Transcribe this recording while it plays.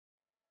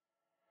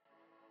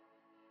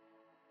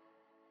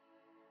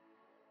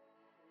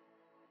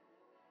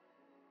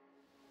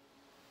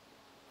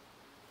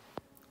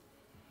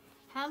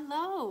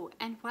Hello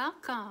and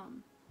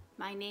welcome.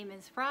 My name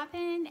is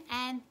Robyn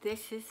and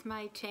this is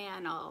my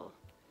channel.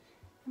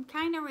 I'm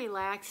kind of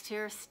relaxed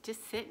here,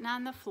 just sitting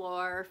on the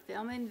floor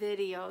filming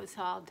videos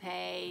all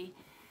day.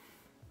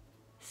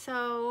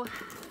 So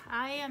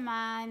I am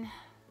on,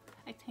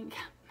 I think,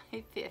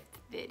 my 5th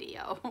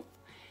video.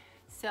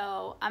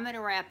 So I'm going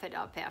to wrap it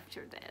up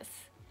after this.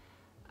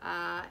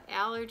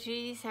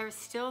 Allergies are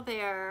still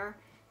there,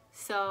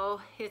 so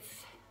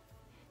it's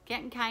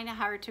getting kind of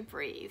hard to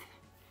breathe.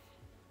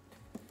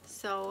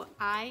 So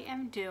I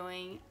am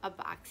doing a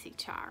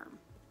Boxycharm.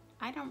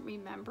 I don't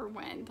remember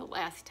when the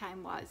last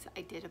time was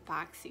I did a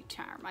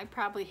Boxycharm. I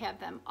probably have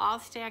them all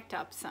stacked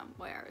up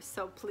somewhere,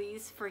 so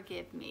please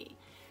forgive me.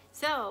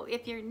 So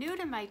if you're new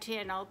to my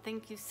channel,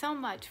 thank you so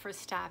much for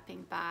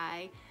stopping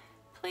by.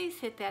 Please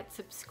hit that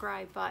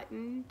subscribe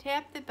button,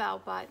 tap the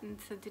bell button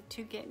so that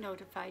you get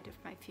notified of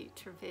my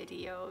future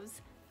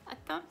videos. A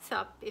thumbs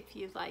up if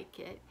you like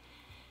it.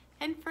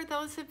 And for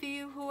those of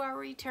you who are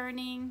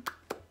returning,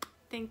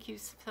 thank you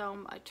so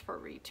much for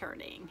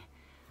returning.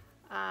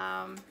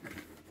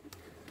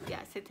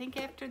 Yes, I think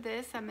after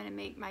this I'm going to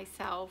make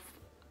myself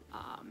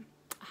a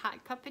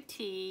hot cup of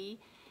tea.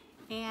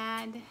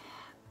 And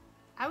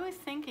I was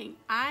thinking,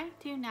 I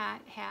do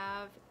not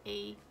have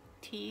a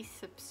tea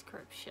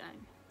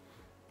subscription.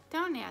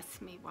 Don't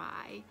ask me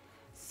why.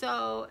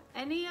 So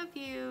any of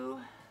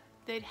you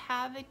that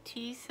have a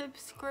tea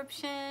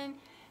subscription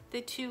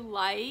that you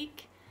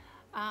like,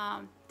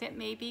 that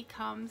maybe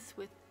comes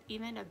with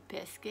even a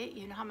biscuit,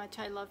 you know how much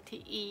I love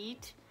to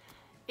eat.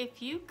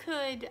 If you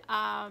could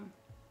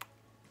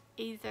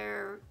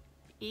either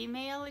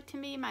email it to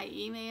me, my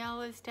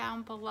email is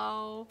down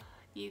below.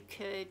 You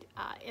could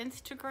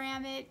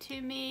Instagram it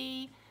to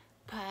me,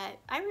 but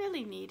I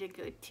really need a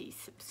good tea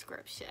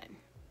subscription.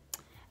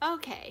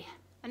 Okay,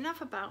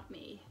 enough about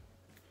me.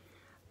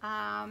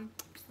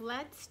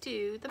 Let's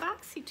do the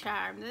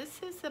Boxycharm. This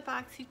is the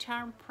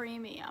Boxycharm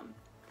Premium,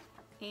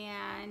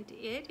 and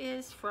it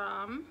is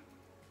from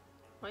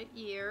what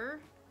year?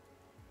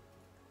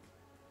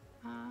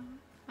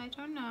 I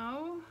don't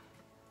know,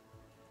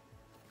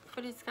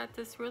 but it's got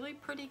this really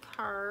pretty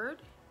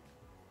card,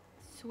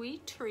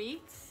 Sweet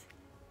Treats.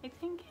 I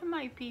think it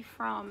might be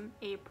from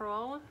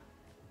April.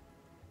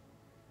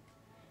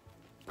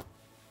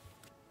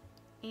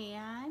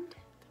 And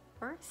the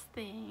first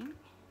thing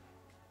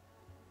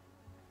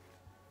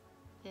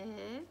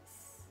is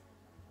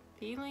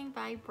feeling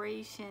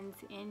vibrations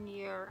in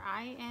your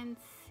INC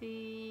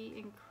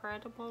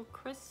Incredible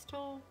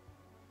Crystal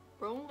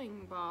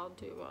Rolling Ball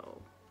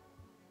Duo.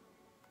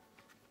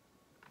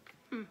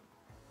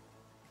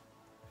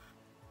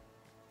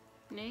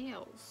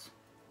 Nails.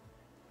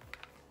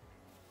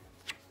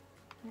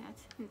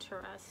 That's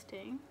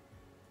interesting.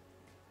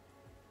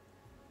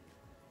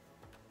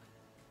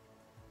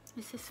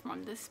 Is this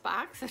from this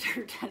box,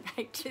 or did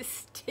I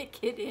just stick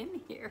it in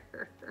here?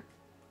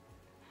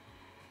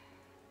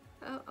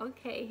 Oh,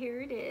 okay, here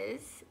it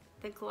is.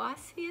 The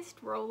glossiest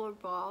roller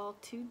ball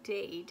to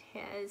date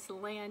has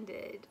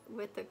landed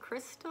with a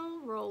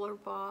crystal roller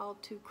ball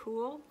to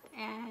cool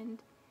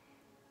and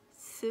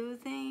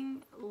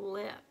soothing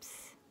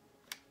lips.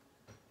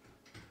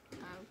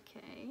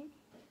 Okay.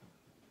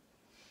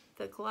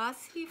 The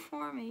glossy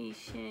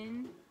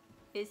formation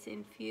is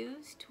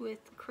infused with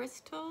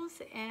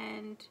crystals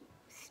and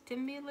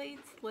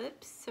stimulates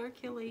lip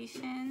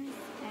circulations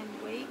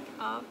and wake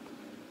up,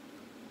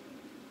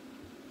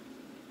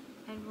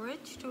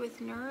 enriched with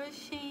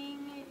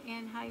nourishing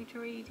and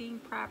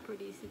hydrating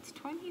properties. It's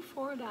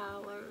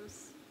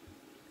 $24,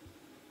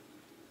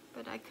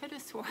 but I could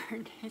have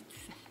sworn it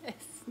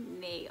says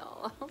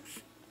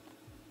nails.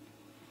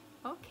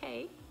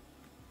 Okay,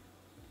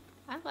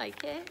 I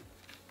like it.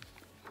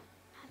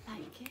 I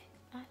like it.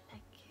 I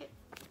like it.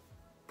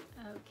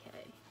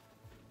 Okay,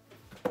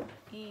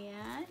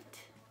 and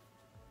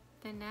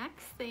the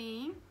next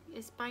thing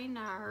is by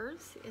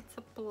NARS. It's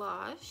a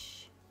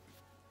blush,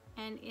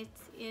 and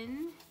it's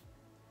in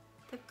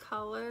the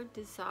color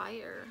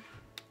Desire.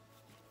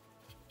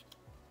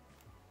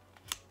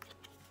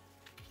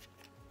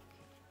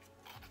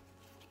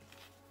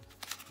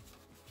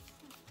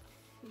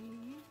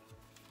 See,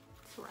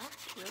 it's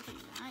wrapped really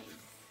nice.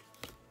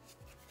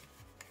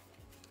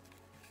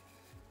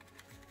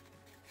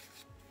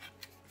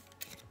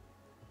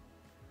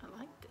 I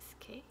like this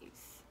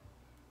case.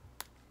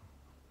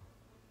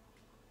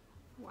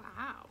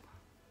 Wow.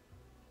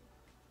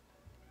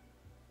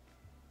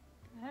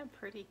 What a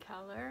pretty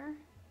color.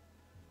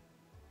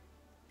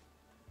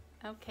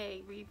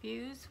 Okay,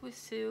 reviews with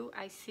Sue.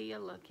 I see you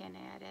looking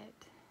at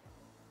it.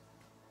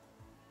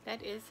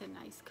 That is a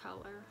nice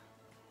color.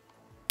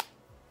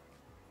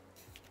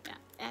 Yeah,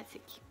 that's a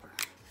keeper.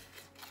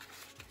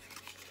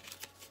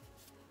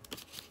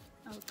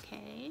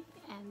 Okay,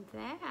 and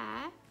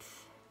that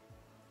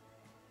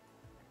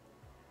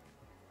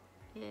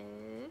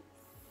is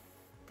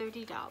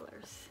 $30.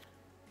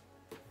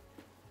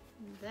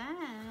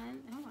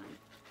 Then, oh my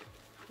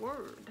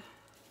word,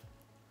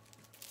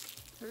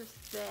 there's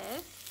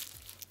this.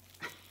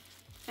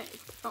 I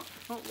don't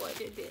know what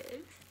it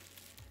is.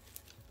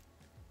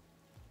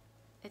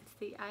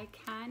 the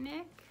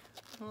Iconic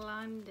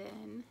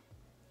London.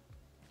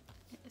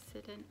 Is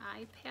it an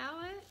eye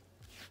palette?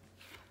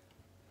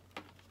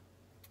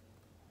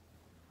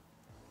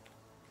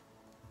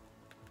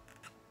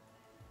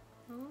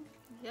 Oh,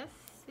 yes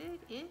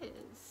it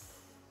is.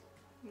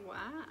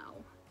 Wow.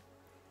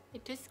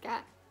 It just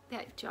got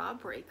that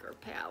Jawbreaker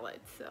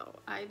palette, so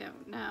I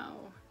don't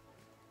know.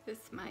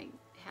 This might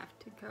have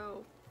to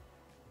go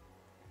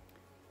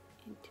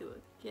into a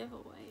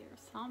giveaway or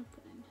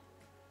something.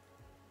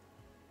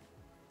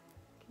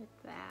 Get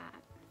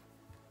that.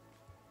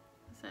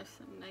 Those are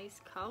some nice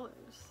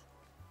colors.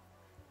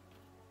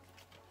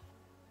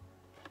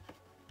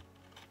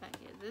 But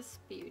yeah, this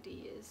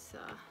beauty is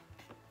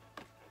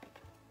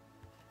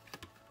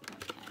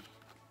okay.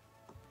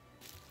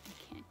 I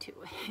can't do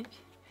it.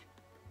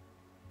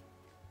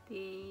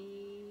 The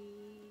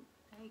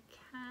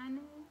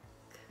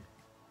Iconic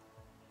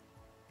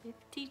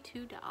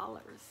 $52. I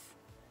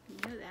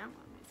knew that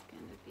one was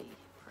going to be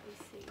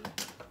pricey.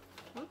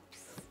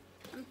 Oops,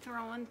 I'm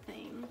throwing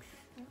things.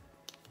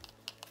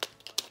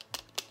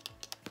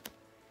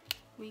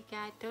 We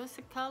got Dose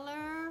of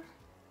Color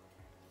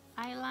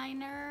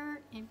eyeliner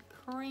in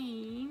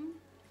cream.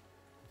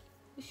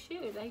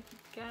 Shoot, I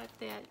got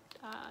that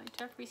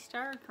Jeffree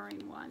Star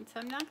green one, so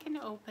I'm not going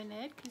to open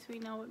it because we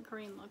know what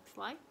green looks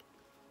like.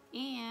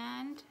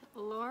 And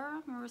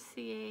Laura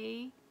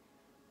Mercier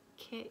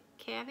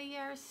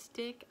Caviar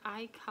Stick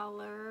Eye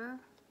Color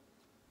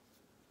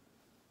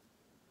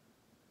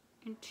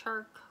in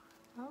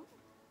charcoal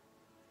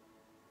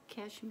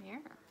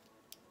cashmere.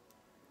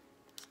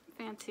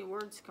 Fancy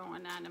words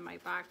going on in my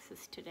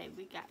boxes today.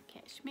 We got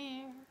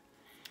cashmere,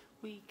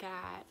 we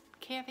got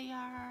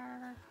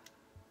caviar.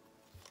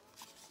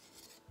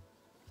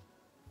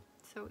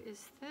 So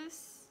is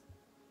this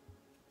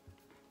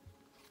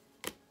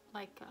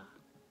like a,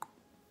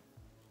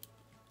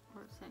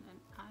 or is it an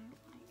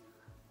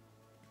eyeliner?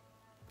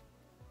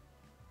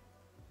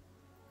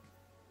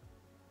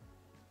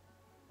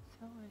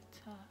 So it's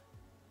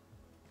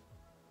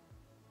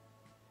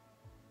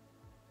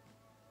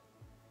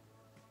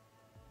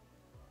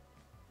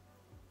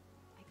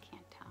I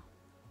can't tell.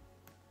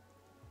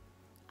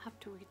 I have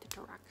to read the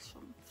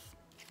directions.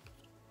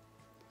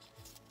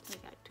 So I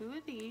got two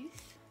of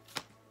these.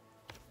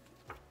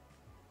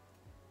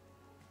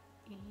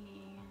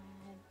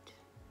 And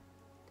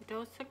the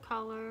Dose of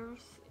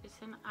Colors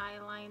is an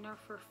eyeliner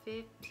for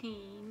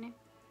 $15,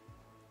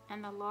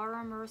 and the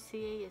Laura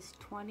Mercier is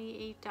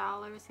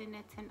 $28, and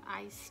it's an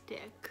eye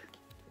stick.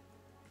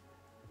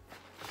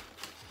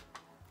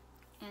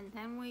 And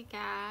then we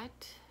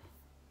got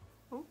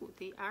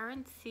the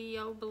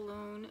RNCO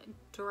Balloon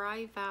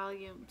Dry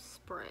Volume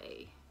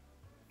Spray.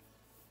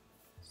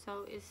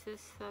 So is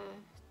this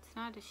it's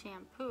not a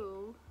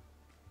shampoo.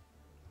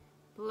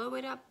 Blow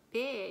it up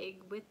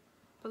big with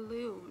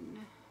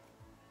balloon.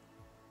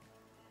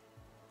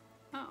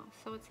 Oh,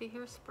 so it's a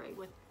hairspray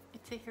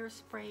it's a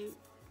hairspray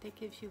that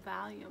gives you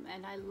volume,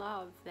 and I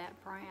love that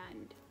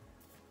brand.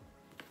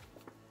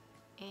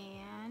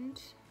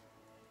 And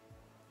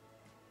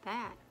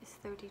that is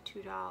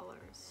 $32.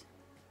 So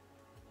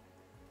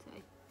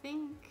I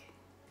think,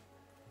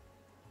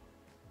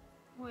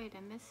 wait,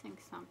 I'm missing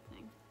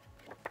something.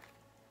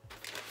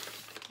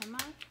 Am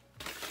I?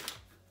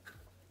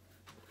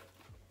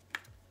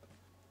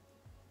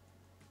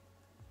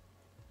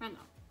 Oh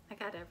no, I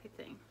got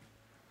everything.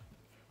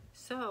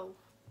 So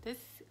this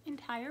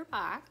entire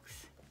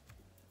box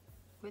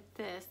with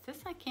this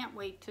I can't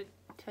wait to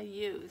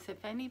use.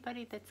 If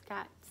anybody that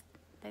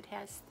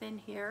has thin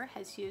hair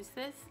has used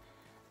this,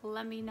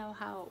 let me know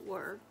how it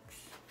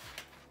works.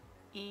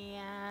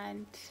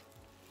 And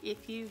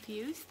if you've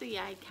used the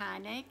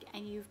Iconic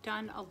and you've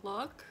done a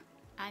look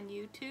on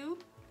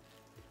YouTube,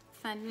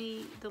 send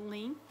me the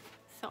link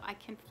so I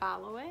can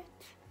follow it.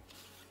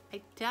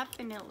 I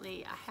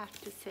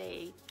have to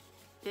say,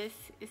 this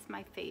is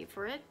my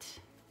favorite.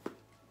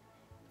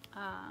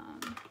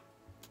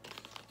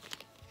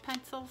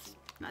 Pencils,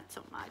 not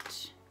so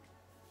much.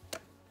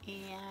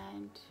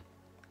 And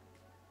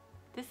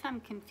this I'm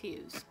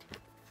confused.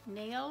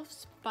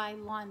 Nails by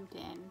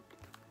London,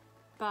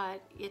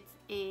 but it's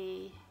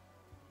a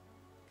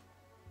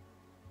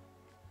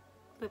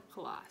lip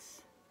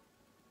gloss.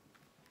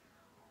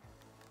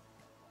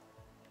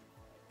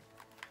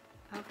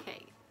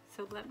 Okay,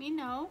 so let me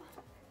know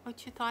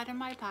what you thought of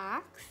my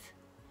box,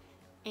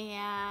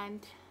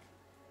 and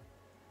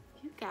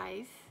you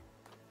guys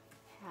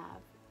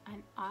have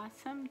an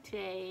awesome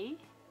day.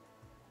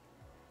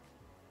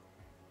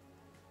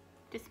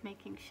 Just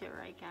making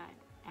sure I got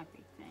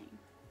everything.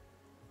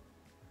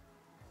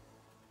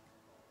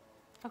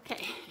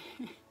 Okay.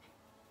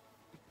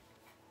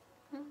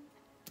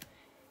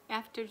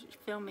 After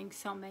filming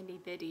so many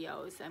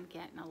videos, I'm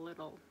getting a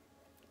little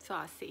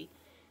saucy.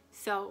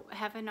 So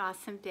have an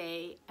awesome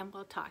day, and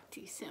we'll talk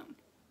to you soon.